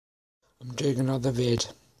I'm doing another vid.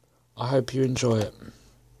 I hope you enjoy it.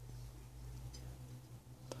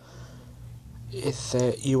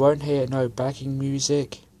 You won't hear no backing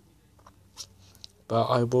music, but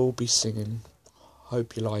I will be singing.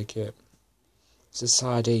 Hope you like it.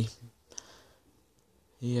 Society.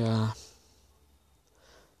 Yeah.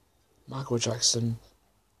 Michael Jackson,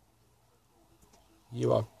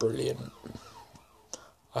 you are brilliant.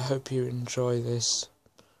 I hope you enjoy this.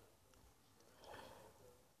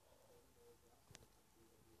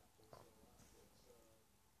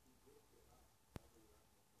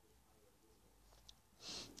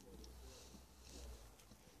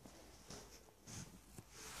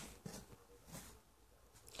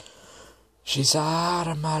 She's out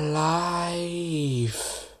of my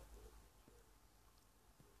life.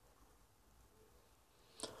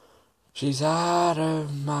 She's out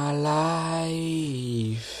of my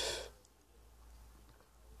life.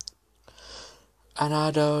 And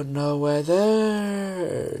I don't know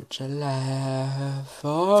whether to laugh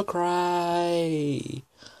or cry.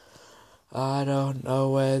 I don't know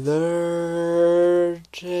whether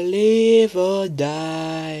to live or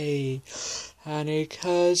die. And it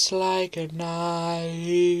cuts like a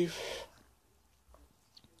knife.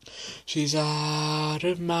 She's out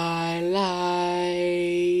of my life.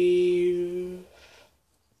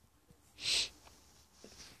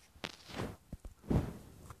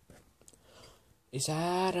 It's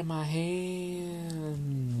out of my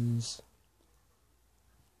hands.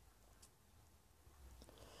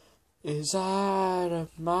 It's out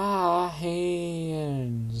of my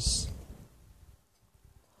hands.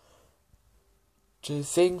 To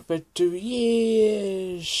think for 2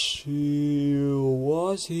 years she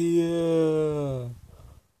was here,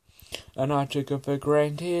 and I took her for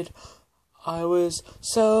granted. I was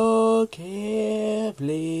so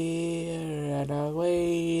carefully, and the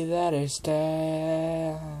way that it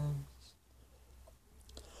stands,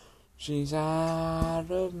 she's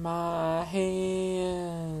out of my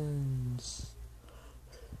hands.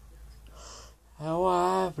 How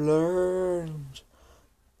I've learned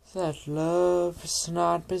that love is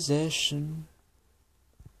not possession,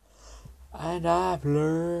 and I've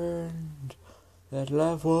learned that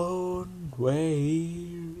love won't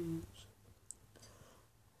wait.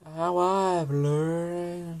 How I've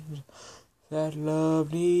learned that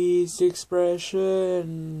love needs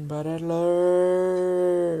expression, but I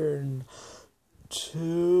learned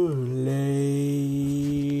too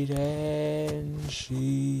late, and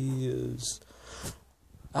she's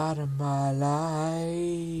out of my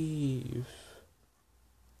life.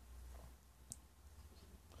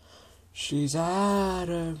 She's out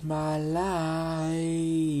of my life.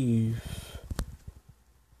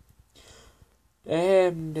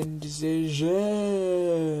 Damned indecision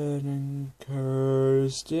and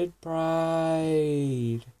cursed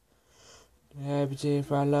pride. Habited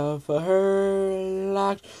my love for her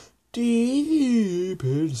locked deep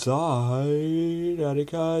inside, and it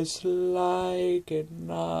cuts like a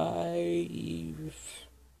knife.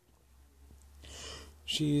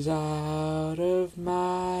 She's out of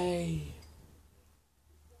my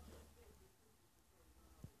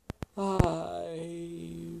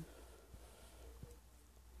life.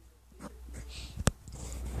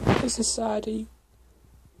 It's a saddie.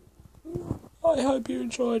 I hope you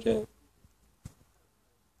enjoyed it.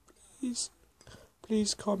 Please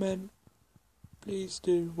comment. Please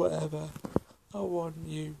do whatever. I want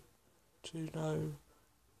you to know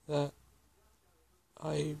that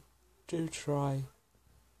I do try.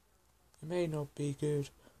 It may not be good,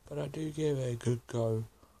 but I do give it a good go.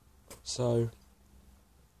 So,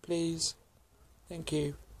 please, thank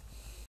you.